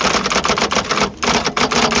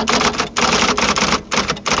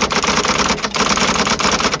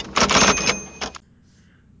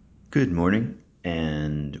Good morning,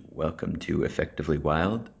 and welcome to Effectively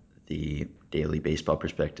Wild, the Daily Baseball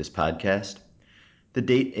Prospectus podcast. The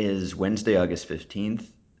date is Wednesday, August 15th.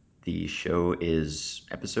 The show is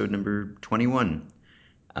episode number 21.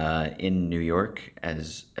 In New York,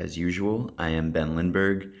 as usual, I am Ben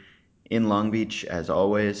Lindbergh. In Long Beach, as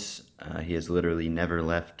always, he has literally never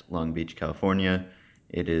left Long Beach, California.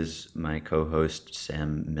 It is my co-host,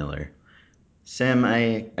 Sam Miller. Sam,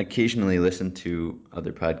 I occasionally listen to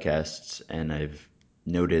other podcasts, and I've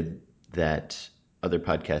noted that other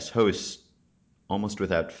podcast hosts, almost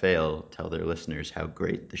without fail, tell their listeners how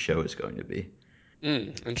great the show is going to be.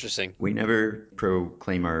 Interesting. We never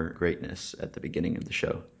proclaim our greatness at the beginning of the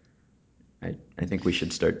show. I think we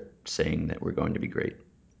should start saying that we're going to be great.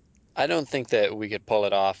 I don't think that we could pull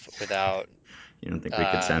it off without You don't think we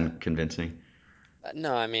could uh sound convincing?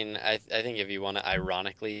 no, I think if you want to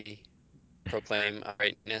ironically proclaim our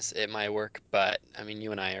greatness, it might work, but I mean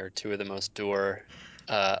you and I are two of the most dour,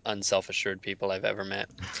 unself-assured people I've ever met.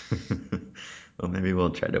 Well, maybe we'll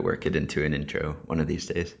try to work it into an intro one of these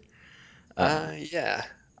days. Uh, Yeah.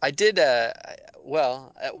 I did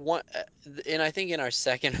well, at one and I think in our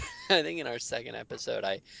second I think in our second episode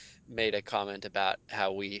I made a comment about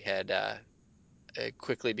how we had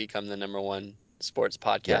quickly become the number one sports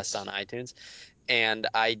podcast on yes. iTunes. And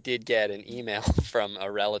I did get an email from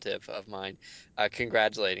a relative of mine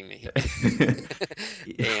congratulating me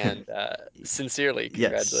and sincerely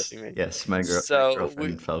Yes, congratulating me. yes, my So we,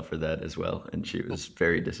 girlfriend fell for that as well, and she was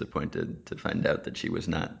very disappointed to find out that she was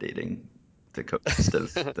not dating the co-host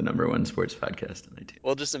of the number one sports podcast on iTunes.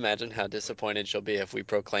 we'll just imagine how disappointed she'll be if we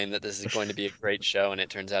proclaim that this is going to be a great show and it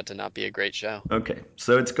turns out to not be a great show. Okay,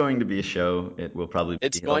 so it's going to be a show. It's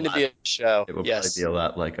going to be a show, It will probably be yes. a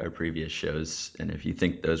lot like our previous shows, and if you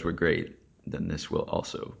think those were great, then this will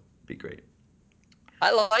also be great.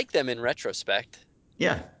 I like them in retrospect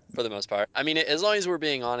Yeah. for the most part. I mean, as long as we're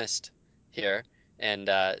being honest here and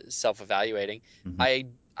self-evaluating, Mhm. I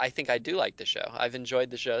I think I do like the show. I've enjoyed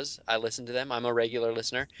the shows. I listen to them. I'm a regular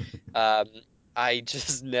listener. Um, I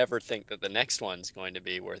just never think that the next one's going to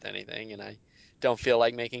be worth anything, and I don't feel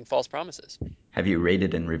like making false promises. Have you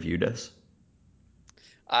rated and reviewed us?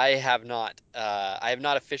 I have not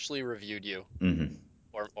officially reviewed you Mm-hmm.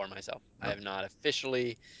 or myself. I Oh. have not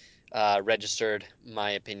officially registered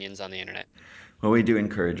my opinions on the internet. Well, we do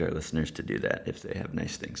encourage our listeners to do that if they have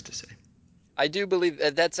nice things to say. I do believe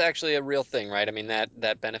that that's actually a real thing, right? I mean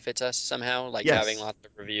that benefits us somehow. Like having Yes, lots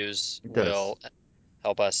of reviews it does. will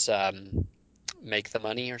help us make the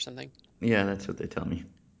money or something. Yeah, that's what they tell me.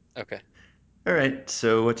 Okay. All right,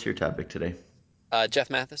 so what's your topic today? Jeff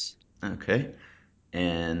Mathis. Okay,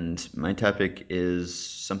 and my topic is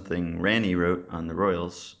something Ranny wrote on the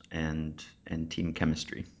Royals and team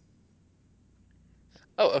chemistry.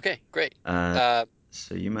 Oh, okay, great. Uh, Uh,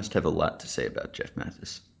 so you must have a lot to say about Jeff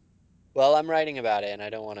Mathis. well, I'm writing about it, and I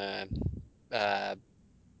don't want to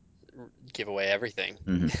give away everything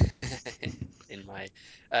Hmm. in my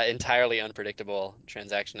entirely unpredictable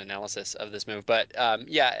transaction analysis of this move. But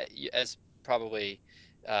yeah, as probably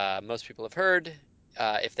most people have heard,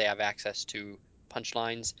 if they have access to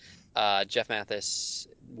punchlines, Jeff Mathis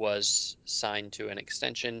was signed to an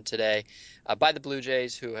extension today by the Blue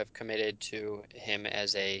Jays, who have committed to him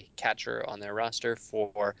as a catcher on their roster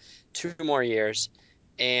for 2 more years.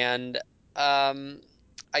 And um,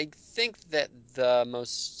 I think that the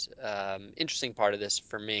most interesting part of this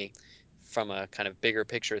for me, from a kind of bigger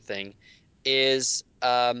picture thing, is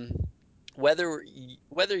whether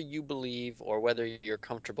you believe or whether you're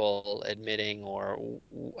comfortable admitting or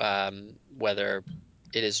whether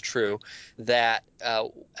it is true that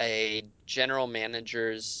a general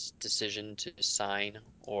manager's decision to sign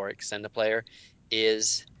or extend a player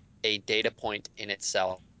is a data point in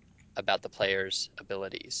itself about the player's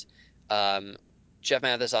abilities. Um, Jeff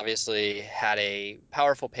Mathis obviously had a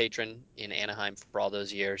powerful patron in Anaheim for all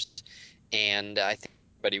those years, and I think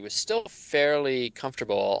everybody was still fairly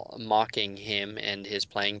comfortable mocking him and his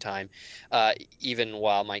playing time, even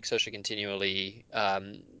while Mike Scioscia continually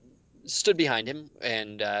stood behind him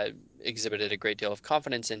and exhibited a great deal of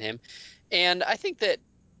confidence in him. And I think that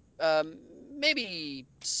um, maybe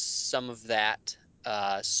some of that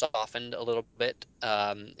softened a little bit,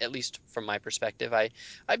 at least from my perspective.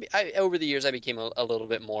 Over the years, I became a little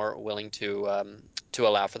bit more willing to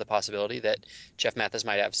allow for the possibility that Jeff Mathis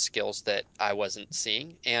might have skills that I wasn't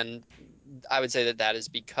seeing, and I would say that that is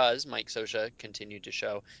because Mike Scioscia continued to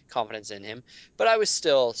show confidence in him, but I was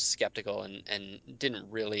still skeptical and didn't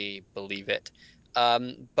really believe it.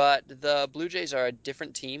 But the Blue Jays are a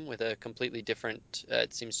different team with a completely different,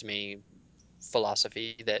 it seems to me,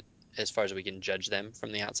 philosophy that, as far as we can judge them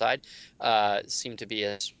from the outside, seem to be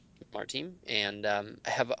a smart team, and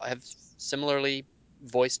have similarly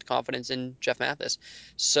voiced confidence in Jeff Mathis.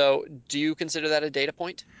 So, do you consider that a data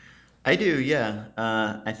point? I do, yeah.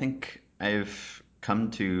 I think I've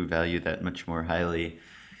come to value that much more highly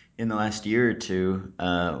in the last year or two.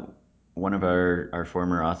 One of our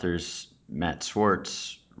former authors, Matt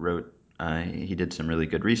Swartz, wrote, he did some really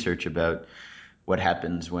good research about what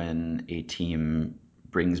happens when a team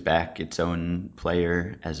brings back its own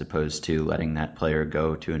player as opposed to letting that player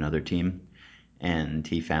go to another team. And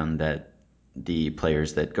he found that the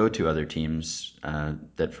players that go to other teams,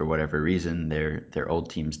 that for whatever reason their old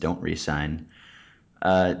teams don't re-sign,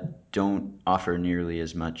 uh, don't offer nearly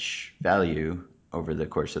as much value over the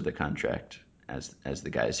course of the contract as the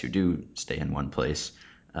guys who do stay in one place,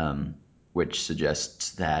 um, which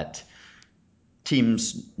suggests that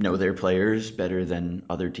teams know their players better than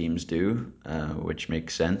other teams do, which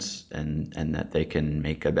makes sense, and that they can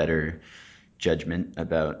make a better judgment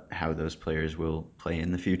about how those players will play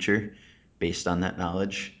in the future based on that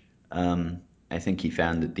knowledge. I think he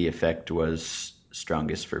found that the effect was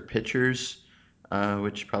strongest for pitchers,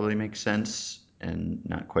 which probably makes sense, and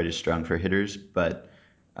not quite as strong for hitters. But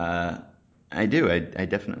uh, I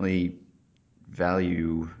definitely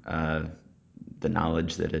value the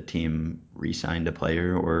knowledge that a team re-signed a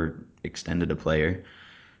player or extended a player,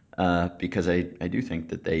 because I do think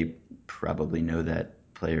that they probably know that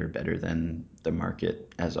player better than the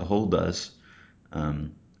market as a whole does.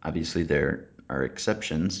 Obviously, there are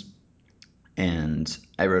exceptions, and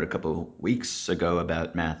I wrote a couple weeks ago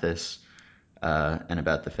about Mathis, and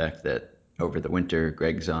about the fact that over the winter,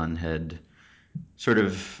 Greg Zahn had sort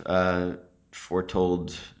of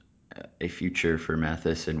foretold a future for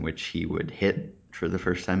Mathis in which he would hit for the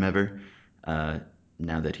first time ever. Uh,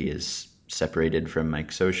 Now that he is separated from Mike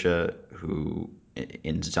Scioscia, who,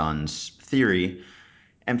 in Zahn's theory,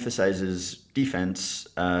 emphasizes defense,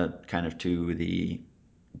 kind of to the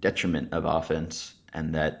detriment of offense,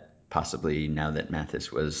 and that possibly now that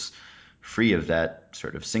Mathis was free of that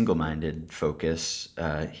sort of single-minded focus,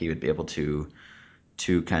 he would be able to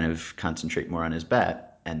kind of concentrate more on his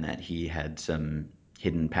bat, and that he had some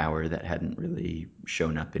hidden power that hadn't really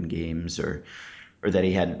shown up in games, or that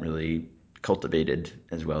he hadn't really cultivated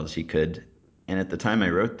as well as he could. And at the time I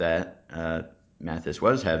wrote that, Mathis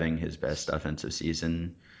was having his best offensive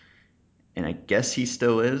season, and I guess he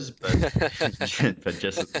still is, but but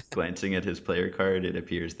just glancing at his player card, it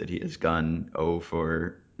appears that he has gone 0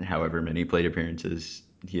 for however many plate appearances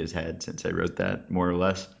he has had since I wrote that, more or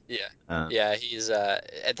less. Yeah. Um, Yeah, he's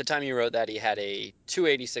at the time you wrote that he had a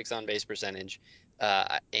 286 on base percentage,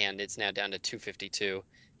 and it's now down to 252.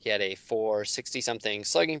 He had a 460 something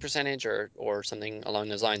slugging percentage or something along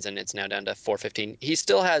those lines, and it's now down to 415. He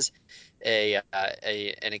still has a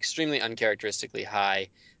an extremely uncharacteristically high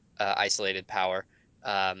isolated power,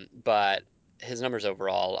 but his numbers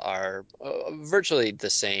overall are virtually the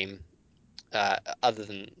same, other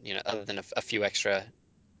than other than a few extra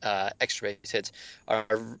base hits are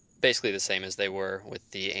basically the same as they were with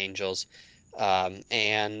the Angels.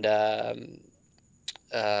 And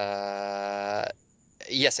uh,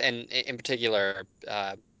 yes, and in particular,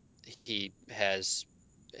 he has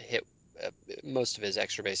hit most of his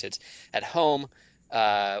extra base hits at home,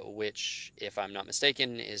 which, if I'm not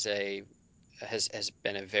mistaken, is a has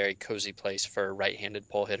been a very cozy place for right-handed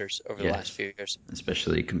pull hitters over the last yes, few years.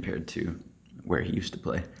 especially compared to where he used to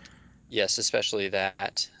play. Yes, especially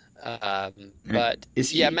that. But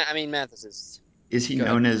Is yeah, he I mean, Mathis is. is he Go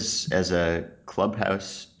ahead. known as a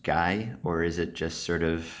clubhouse guy, or is it just sort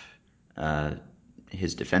of uh,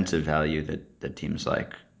 his defensive value that teams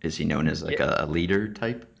like? Is he known as Yeah, like a leader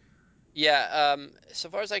type? yeah. So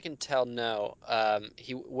far as I can tell, no.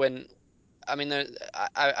 He when I mean,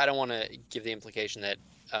 I don't want to give the implication that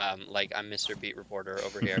like I'm Mr. Beat Reporter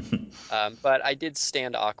over here. But I did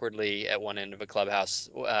stand awkwardly at one end of a clubhouse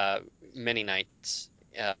many nights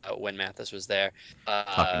when Mathis was there.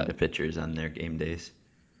 Talking Uh, to pitchers on their game days.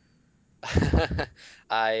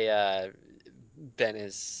 I Ben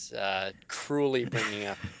is cruelly bringing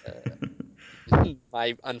up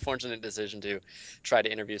my unfortunate decision to try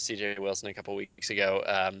to interview CJ Wilson a couple weeks ago,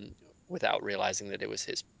 without realizing that it was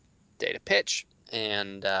his day to pitch,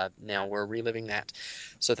 and now we're reliving that.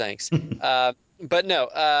 So thanks. But no,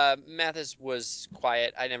 Mathis was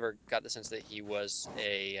quiet. I never got the sense that he was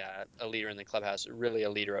a leader in the clubhouse, really a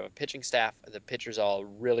leader of a pitching staff. The pitchers all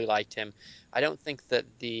really liked him. I don't think that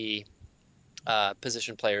the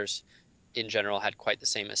position players in general had quite the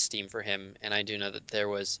same esteem for him, and I do know that there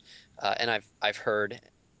was, and I've heard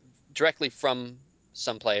directly from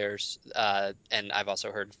some players, and I've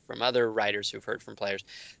also heard from other writers who've heard from players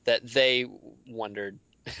that they wondered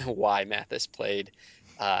why Mathis played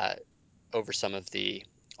over some of the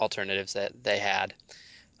alternatives that they had.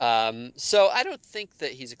 So I don't think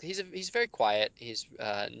that he's very quiet. He's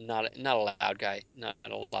not a loud guy, not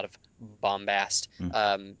a lot of bombast.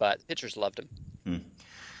 Mm. But pitchers loved him.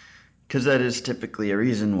 Because that is typically a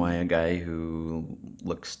reason why a guy who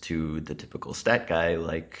looks to the typical stat guy,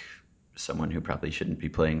 like someone who probably shouldn't be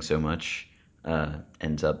playing so much,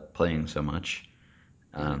 ends up playing so much.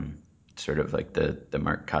 Hmm. Um, Sort of like the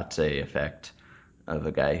Mark Kotze effect of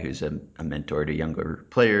a guy who's a mentor to younger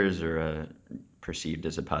players or perceived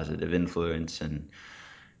as a positive influence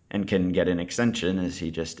and can get an extension as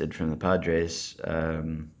he just did from the Padres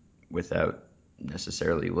without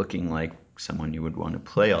necessarily looking like someone you would want to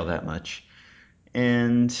play all that much.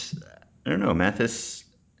 And I don't know, Mathis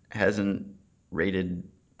hasn't rated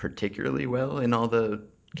particularly well in all the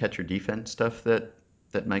catcher defense stuff that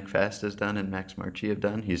Mike Fast has done and Max Marchi have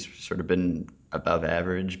done. He's sort of been above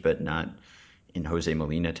average, but not in Jose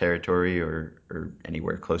Molina territory or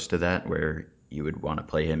anywhere close to that, where you would want to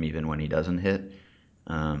play him even when he doesn't hit.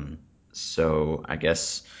 Um, so I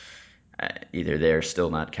guess either they're still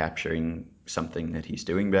not capturing something that he's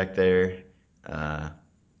doing back there, uh,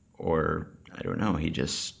 or I don't know, he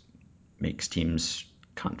just makes teams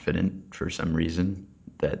confident for some reason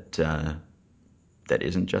that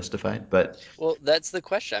isn't justified. But Well, that's the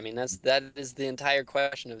question. I mean, that is the entire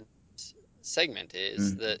question of this segment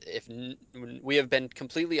is mm, that if we have been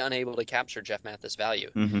completely unable to capture Jeff Mathis' value.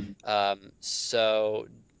 mm-hmm. So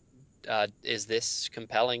is this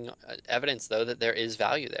compelling evidence, though, that there is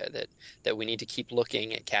value there, that we need to keep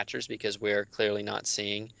looking at catchers because we're clearly not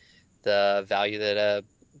seeing the value that a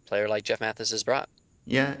player like Jeff Mathis has brought?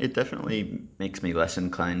 Yeah, it definitely makes me less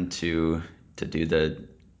inclined to do the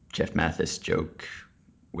Jeff Mathis joke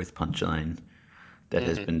with punchline that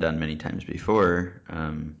has Hmm. been done many times before,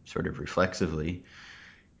 sort of reflexively,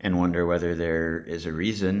 and wonder whether there is a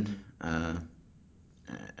reason.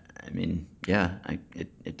 I mean, yeah,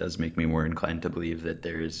 it does make me more inclined to believe that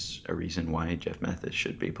there is a reason why Jeff Mathis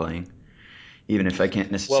should be playing, even if I can't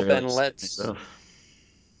Well, necessarily Ben, see it myself.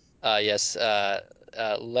 yes,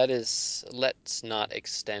 let's not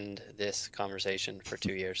extend this conversation for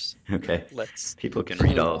 2 years. Okay, Let's people can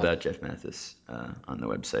read move all on about Jeff Mathis on the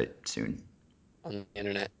website soon. on the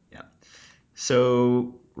internet. Yeah.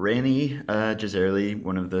 So Randy Gisarelli,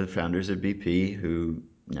 one of the founders of BP, who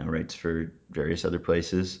now writes for various other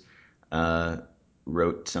places, uh,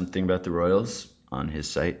 wrote something about the Royals on his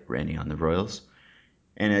site, Randy on the Royals.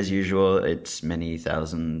 And as usual, it's many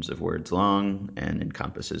thousands of words long and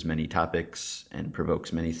encompasses many topics and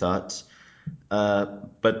provokes many thoughts. Uh,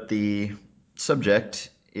 but the subject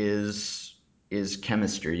is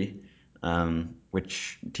chemistry,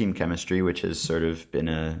 which team chemistry, which has sort of been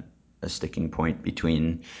a sticking point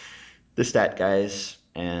between the stat guys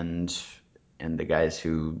and the guys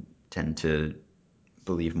who tend to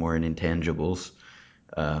believe more in intangibles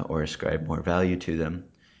or ascribe more value to them.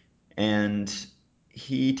 And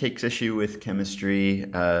he takes issue with chemistry,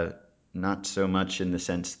 not so much in the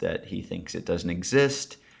sense that he thinks it doesn't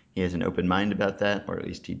exist. He has an open mind about that, or at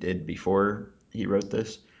least he did before he wrote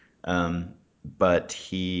this. Um, but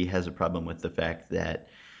he has a problem with the fact that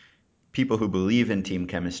people who believe in team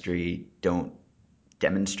chemistry don't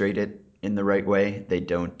demonstrate it in the right way. They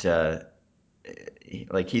don't,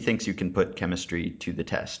 like, he thinks you can put chemistry to the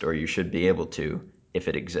test, or you should be able to if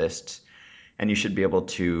it exists and you should be able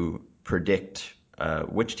to predict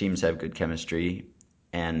which teams have good chemistry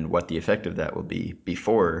and what the effect of that will be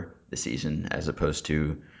before the season as opposed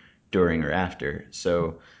to during or after.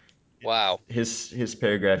 So Wow. his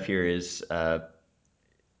paragraph here is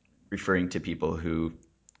referring to people who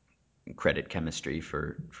credit chemistry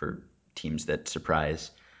for teams that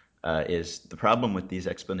surprise. Is the problem with these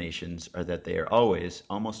explanations are that they are always,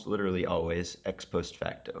 almost literally always, ex post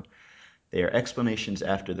facto. They are explanations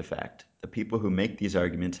after the fact. The people who make these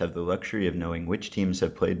arguments have the luxury of knowing which teams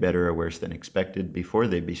have played better or worse than expected before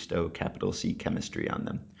they bestow capital C chemistry on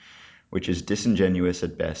them, which is disingenuous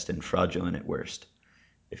at best and fraudulent at worst.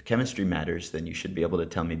 If chemistry matters, then you should be able to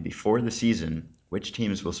tell me before the season which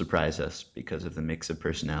teams will surprise us because of the mix of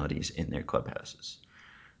personalities in their clubhouses.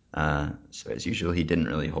 So, as usual, he didn't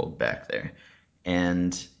really hold back there.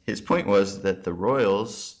 And his point was that the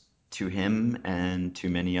Royals, to him and to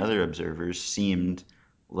many other observers, seemed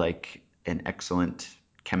like an excellent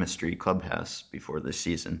chemistry clubhouse before this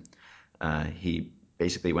season. He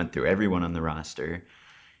basically went through everyone on the roster,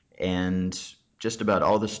 and just about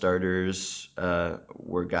all the starters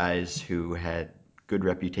were guys who had good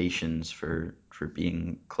reputations for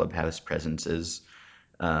being clubhouse presences,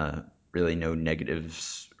 uh, really no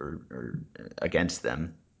negatives or against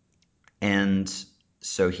them. And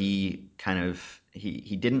so he kind of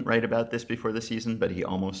he didn't write about this before the season, but he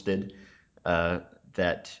almost did.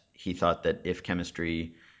 That he thought that if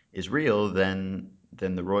chemistry is real, then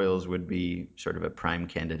the Royals would be sort of a prime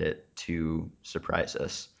candidate to surprise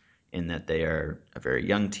us in that they are a very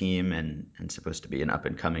young team and supposed to be an up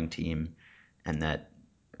and coming team, and that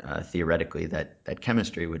theoretically that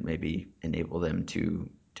chemistry would maybe enable them to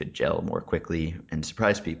gel more quickly and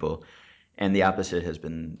surprise people. And the opposite has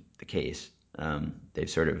been the case. They've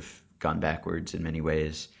sort of gone backwards in many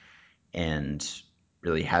ways and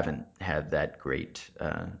really haven't had that great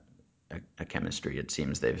a chemistry. It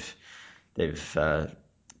seems they've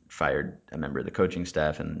fired a member of the coaching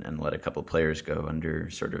staff and let a couple players go under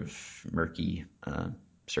sort of murky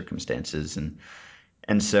circumstances,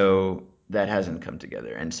 and so that hasn't come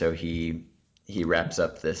together. And so he wraps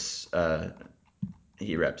up this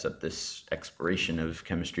exploration of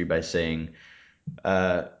chemistry by saying,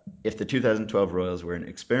 if the 2012 Royals were an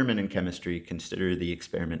experiment in chemistry, consider the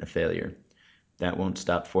experiment a failure. That won't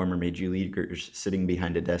stop former major leaguers sitting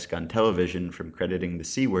behind a desk on television from crediting the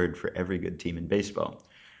C word for every good team in baseball.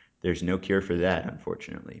 There's no cure for that,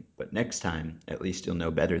 unfortunately. But next time, at least you'll know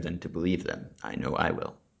better than to believe them. I know I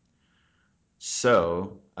will.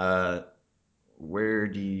 So, where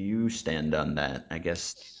do you stand on that? I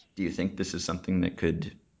guess, do you think this is something that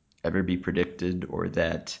could ever be predicted, or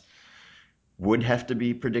that would have to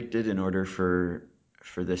be predicted in order for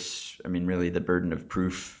this? I mean, really, the burden of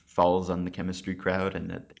proof falls on the chemistry crowd,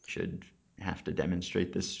 and that they should have to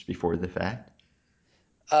demonstrate this before the fact.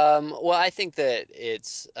 Well, I think that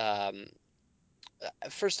it's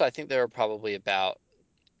first, I think there are probably about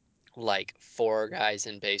like four guys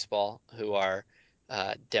in baseball who are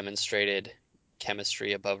demonstrated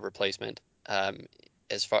chemistry above replacement.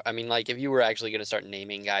 As far, I mean, like if you were actually going to start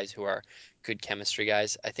naming guys who are good chemistry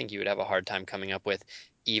guys, I think you would have a hard time coming up with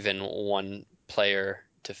even one player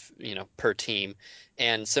to, per team.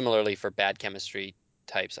 And similarly for bad chemistry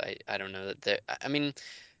types, I don't know that I mean,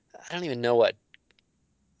 I don't even know what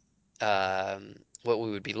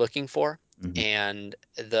we would be looking for, Hmm. and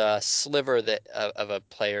the sliver that of a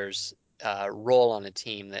player's role on a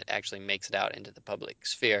team that actually makes it out into the public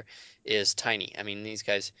sphere is tiny. I mean, these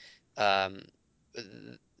guys, um,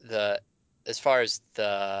 the as far as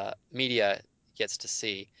the media gets to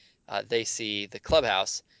see, they see the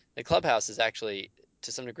clubhouse. The clubhouse is actually,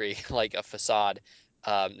 to some degree, like a facade.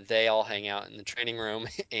 They all hang out in the training room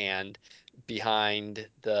and behind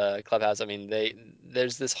the clubhouse. I mean,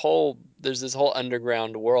 there's this whole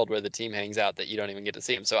underground world where the team hangs out that you don't even get to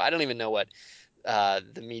see them. So I don't even know what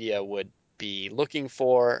the media would be looking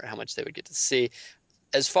for, how much they would get to see.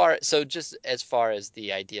 Just as far as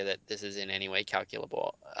the idea that this is in any way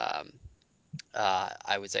calculable,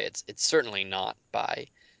 I would say it's certainly not by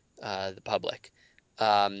the public.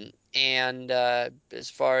 And as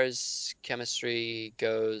far as chemistry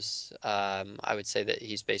goes, I would say that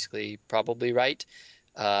he's basically probably right.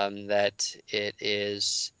 That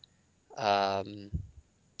um,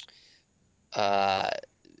 uh,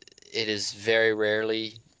 it is very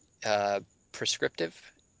rarely uh, prescriptive,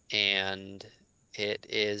 and it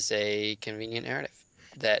is a convenient narrative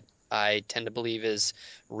that I tend to believe is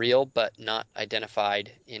real, but not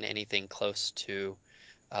identified in anything close to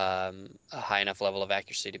a high enough level of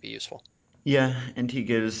accuracy to be useful. Yeah, and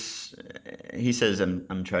he says,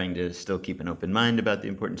 I'm trying to still keep an open mind about the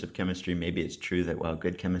importance of chemistry. Maybe it's true that while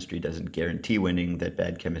good chemistry doesn't guarantee winning, that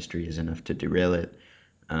bad chemistry is enough to derail it.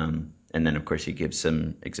 And then, of course, he gives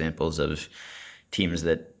some examples of teams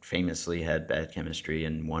that famously had bad chemistry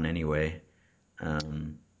and won anyway.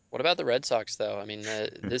 Um, What about the Red Sox, though? I mean,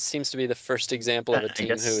 this seems to be the first example of a I team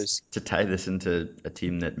who guess is. to tie this into a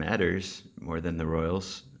team that matters more than the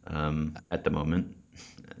Royals at the moment.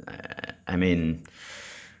 I mean,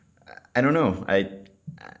 I don't know.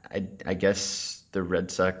 I guess the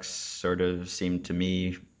Red Sox sort of seem to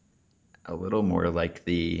me a little more like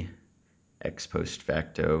the ex post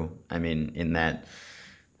facto. I mean, in that,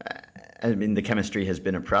 I mean, the chemistry has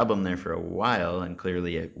been a problem there for a while, and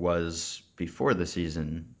clearly it was before the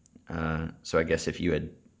season. So I guess if you had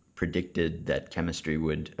predicted that chemistry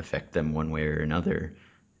would affect them one way or another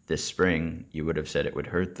this spring, you would have said it would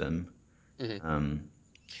hurt them. Mhm. Um,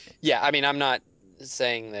 Yeah, I mean, I'm not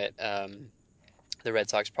saying that the Red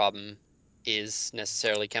Sox problem is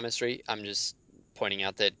necessarily chemistry. I'm just pointing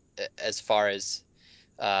out that as far as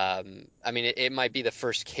I mean, it might be the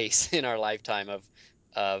first case in our lifetime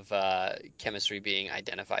of chemistry being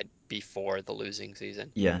identified before the losing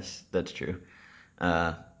season. yes, that's true.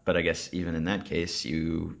 Uh, but I guess even in that case,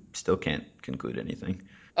 you still can't conclude anything.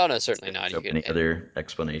 Oh no, certainly There's not. so many other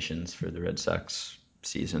explanations for the Red Sox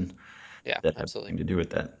season Yeah, that have absolutely. nothing to do with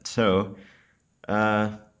that. So,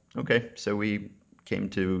 uh, okay, so we came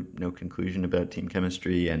to no conclusion about team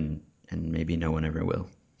chemistry, and maybe no one ever will.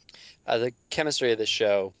 The chemistry of the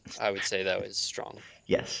show, I would say, though, is strong.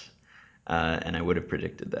 Yes, and I would have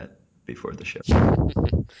predicted that before the show.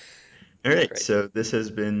 All right, Great. so this has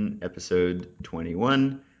been episode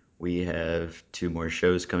 21. We have two more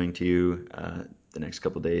shows coming to you the next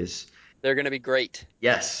couple days. They're going to be great.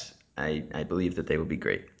 Yes, I believe that they will be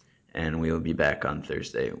great. And we will be back on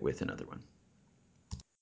Thursday with another one.